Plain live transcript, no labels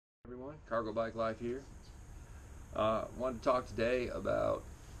doing? Cargo Bike Life here. Wanted to talk today about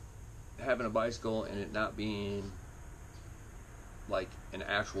having a bicycle and it not being like an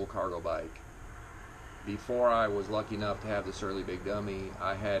actual cargo bike. Before I was lucky enough to have this early big dummy,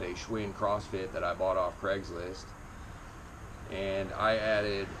 I had a Schwinn CrossFit that I bought off Craigslist, and I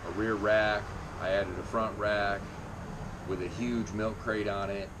added a rear rack, I added a front rack with a huge milk crate on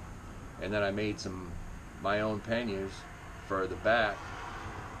it, and then I made my own panniers for the back.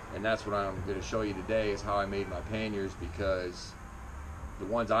 And that's what I'm going to show you today, is how I made my panniers, because the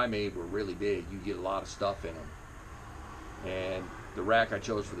ones I made were really big. You get a lot of stuff in them. And the rack I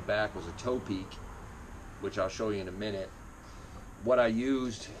chose for the back was a toe peak, which I'll show you in a minute. What I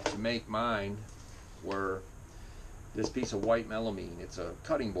used to make mine were this piece of white melamine. It's a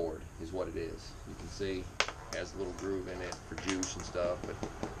cutting board is what it is. You can see it has a little groove in it for juice and stuff. But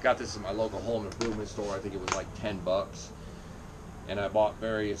got this in my local home improvement store. I think it was like 10 bucks. And I bought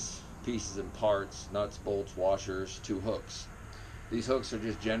various pieces and parts, nuts, bolts, washers, 2 hooks. These hooks are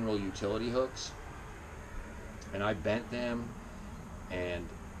just general utility hooks, and I bent them and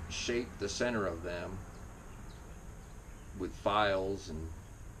shaped the center of them with files and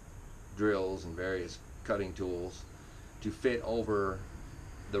drills and various cutting tools to fit over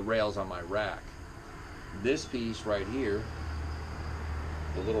the rails on my rack. This piece right here,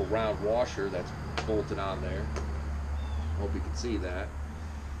 the little round washer that's bolted on there, hope you can see that.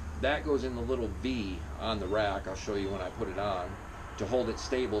 That goes in the little V on the rack. I'll show you when I put it on, to hold it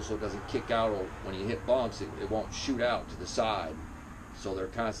stable so it doesn't kick out, or when you hit bumps it won't shoot out to the side, so they're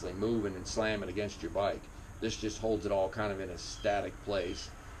constantly moving and slamming against your bike. This just holds it all kind of in a static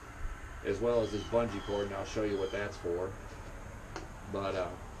place, as well as this bungee cord, and I'll show you what that's for. But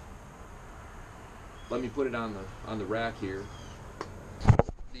let me put it on the rack here.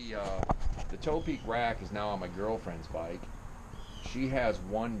 The toe peak rack is now on my girlfriend's bike. She has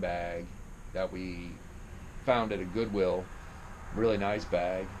one bag that we found at a Goodwill, really nice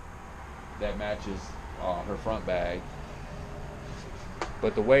bag that matches her front bag.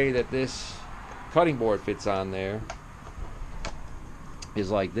 But the way that this cutting board fits on there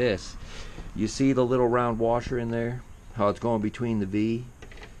is like this. You see the little round washer in there, how it's going between the V?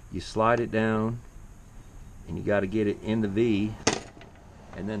 You slide it down and you got to get it in the V,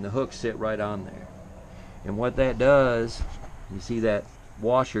 and then the hooks sit right on there. And what that does, you see that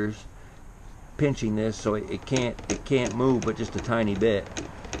washer's pinching this, so it can't move but just a tiny bit.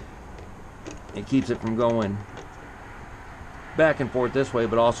 It keeps it from going back and forth this way,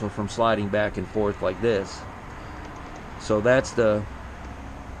 but also from sliding back and forth like this. So that's the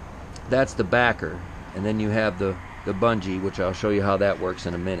backer, and then you have the bungee, which I'll show you how that works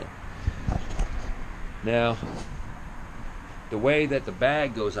in a minute. Now, the way that the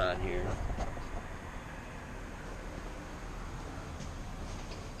bag goes on here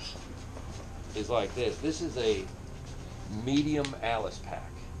is like this. This is a medium Alice pack.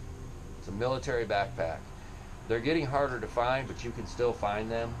 It's a military backpack. They're getting harder to find, but you can still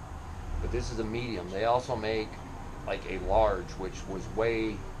find them. But this is a medium. They also make like a large, which was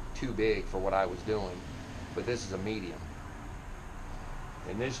way too big for what I was doing. But this is a medium.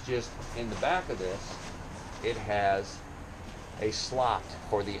 And this, just in the back of this, it has a slot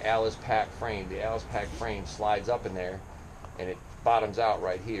for the Alice pack frame. The Alice pack frame slides up in there, and it bottoms out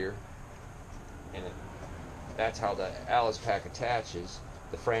right here, and that's how the Alice pack attaches.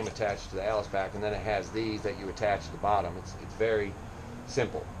 The frame attached to the Alice pack, and then it has these that you attach to the bottom. It's very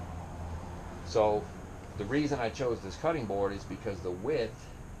simple. So the reason I chose this cutting board is because the width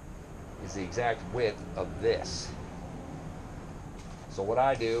is the exact width of this. So what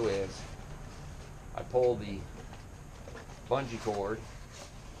I do is I pull the bungee cord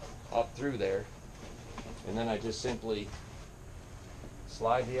up through there, and then I just simply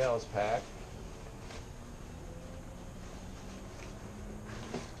slide the Alice pack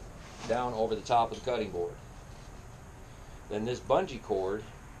down over the top of the cutting board. Then this bungee cord,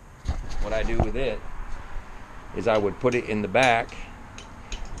 what I do with it is I would put it in the back,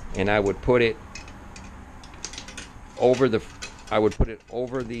 and I would put it over the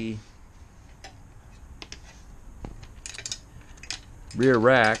rear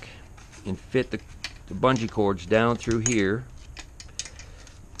rack and fit the bungee cords down through here.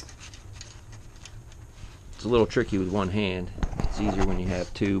 It's a little tricky with one hand. It's easier when you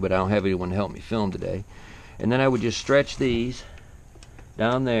have two, but I don't have anyone to help me film today. And then I would just stretch these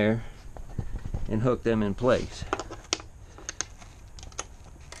down there and hook them in place.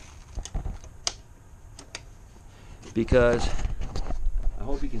 Because I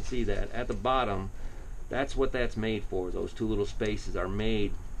hope you can see that at the bottom, that's what that's made for. Those 2 little spaces are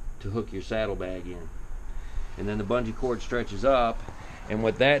made to hook your saddlebag in. And then the bungee cord stretches up, And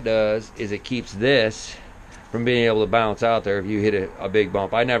what that does is it keeps this from being able to bounce out there if you hit a big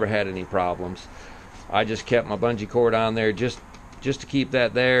bump. I never had any problems. I just kept my bungee cord on there just to keep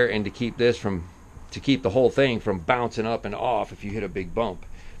that there, and to keep the whole thing from bouncing up and off if you hit a big bump.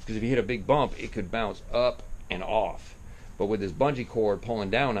 Because if you hit a big bump, it could bounce up and off. But with this bungee cord pulling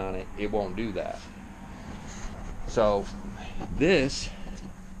down on it, it won't do that. So this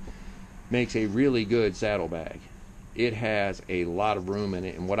makes a really good saddlebag. It has a lot of room in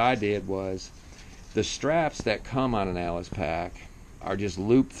it, and what I did was, the straps that come on an Alice pack are just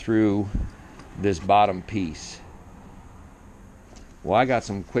looped through this bottom piece. Well, I got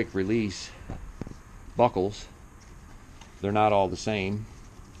some quick release buckles. They're not all the same,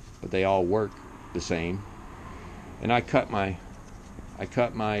 but they all work the same. And I cut my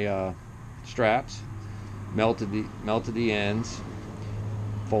straps, melted the ends,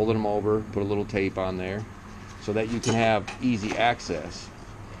 folded them over, put a little tape on there so that you can have easy access.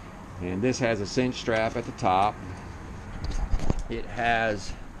 And this has a cinch strap at the top. It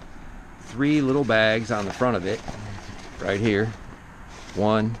has 3 little bags on the front of it, right here.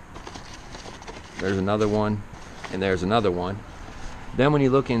 One, there's another one, and there's another one. Then when you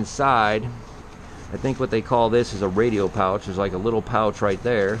look inside, I think what they call this is a radio pouch. There's like a little pouch right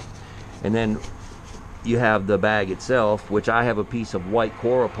there. And then you have the bag itself, which I have a piece of white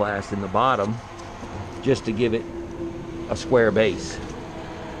coroplast in the bottom just to give it a square base.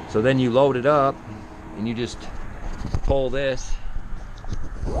 So then you load it up and you just pull this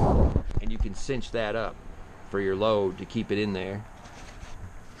and you can cinch that up for your load to keep it in there.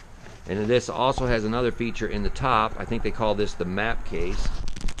 And this also has another feature in the top. I think they call this the map case.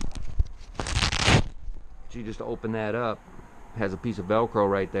 So you just open that up. It has a piece of Velcro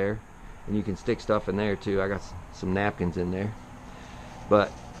right there, and you can stick stuff in there too. I got some napkins in there.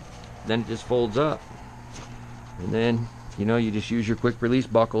 But then it just folds up. And then, you know, you just use your quick release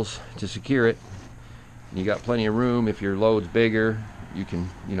buckles to secure it. You got plenty of room. If your load's bigger, you can,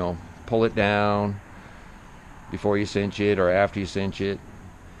 you know, pull it down before you cinch it or after you cinch it.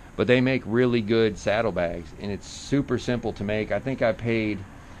 But they make really good saddlebags, and it's super simple to make. I think I paid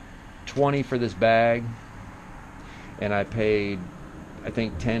 $20 for this bag, and I paid, I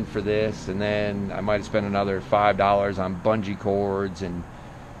think, $10 for this, and then I might have spent another $5 on bungee cords and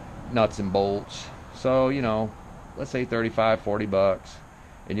nuts and bolts. So, you know, let's say $35-40,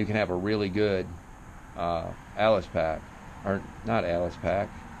 and you can have a really good Alice pack, or not Alice pack,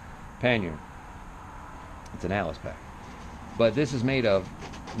 Pannier. It's an Alice pack, but this is made of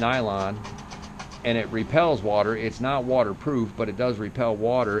nylon, and it repels water. It's not waterproof, but it does repel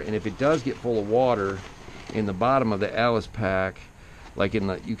water. And if it does get full of water in the bottom of the Alice pack, like in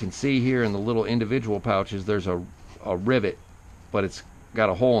the, you can see here in the little individual pouches, there's a rivet, but it's got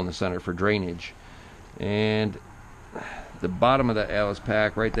a hole in the center for drainage. And the bottom of the Alice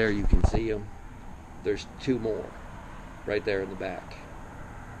pack right there, you can see them. There's 2 more right there in the back.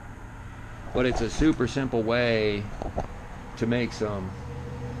 But it's a super simple way to make some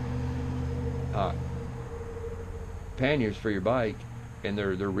panniers for your bike, and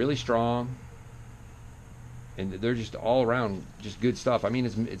they're really strong, and they're just all around just good stuff. I mean,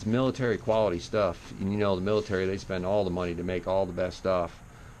 it's military quality stuff, and you know, the military, they spend all the money to make all the best stuff.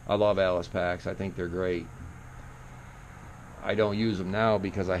 I love Alice packs. I think they're great. I don't use them now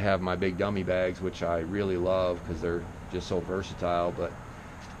because I have my big dummy bags, which I really love because they're just so versatile. But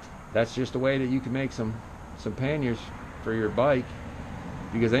that's just a way that you can make some panniers for your bike,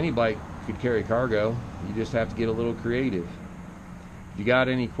 because any bike could carry cargo. You just have to get a little creative. If you got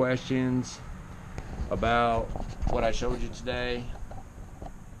any questions about what I showed you today,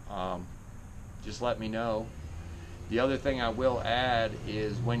 just let me know. The other thing I will add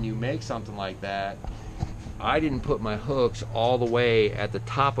is, when you make something like that, I didn't put my hooks all the way at the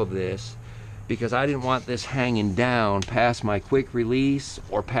top of this because I didn't want this hanging down past my quick release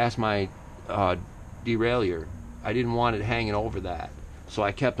or past my derailleur. I didn't want it hanging over that. So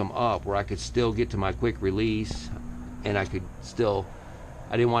I kept them up where I could still get to my quick release, and I could still,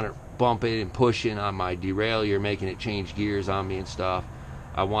 I didn't want it bumping and pushing on my derailleur, making it change gears on me and stuff.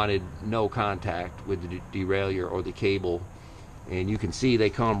 I wanted no contact with the derailleur or the cable. And you can see they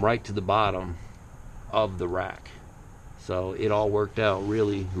come right to the bottom of the rack. So it all worked out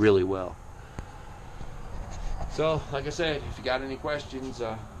really, really well. So, like I said, if you got any questions,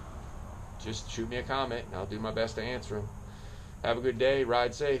 just shoot me a comment and I'll do my best to answer them. Have a good day,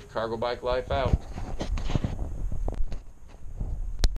 ride safe, Cargo Bike Life out.